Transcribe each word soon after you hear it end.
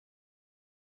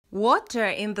Water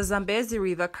in the Zambezi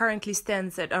River currently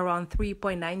stands at around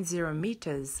 3.90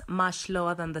 meters, much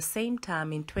lower than the same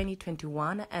time in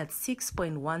 2021 at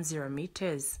 6.10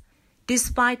 meters.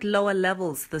 Despite lower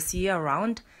levels this year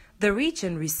around, the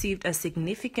region received a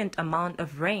significant amount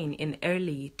of rain in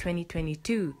early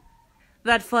 2022.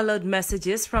 That followed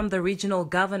messages from the regional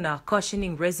governor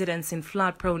cautioning residents in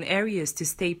flood-prone areas to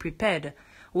stay prepared,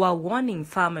 while warning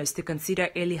farmers to consider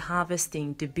early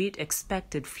harvesting to beat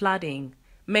expected flooding.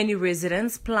 Many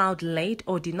residents plowed late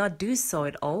or did not do so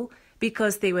at all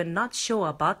because they were not sure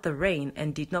about the rain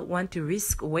and did not want to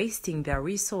risk wasting their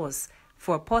resource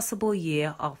for a possible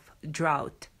year of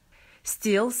drought.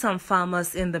 Still, some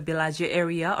farmers in the Bellagio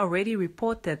area already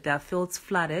reported their fields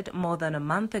flooded more than a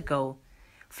month ago,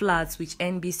 floods which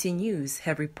NBC News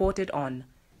have reported on.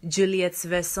 Juliet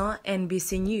Sveson,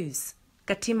 NBC News,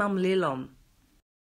 Katima Mlilom.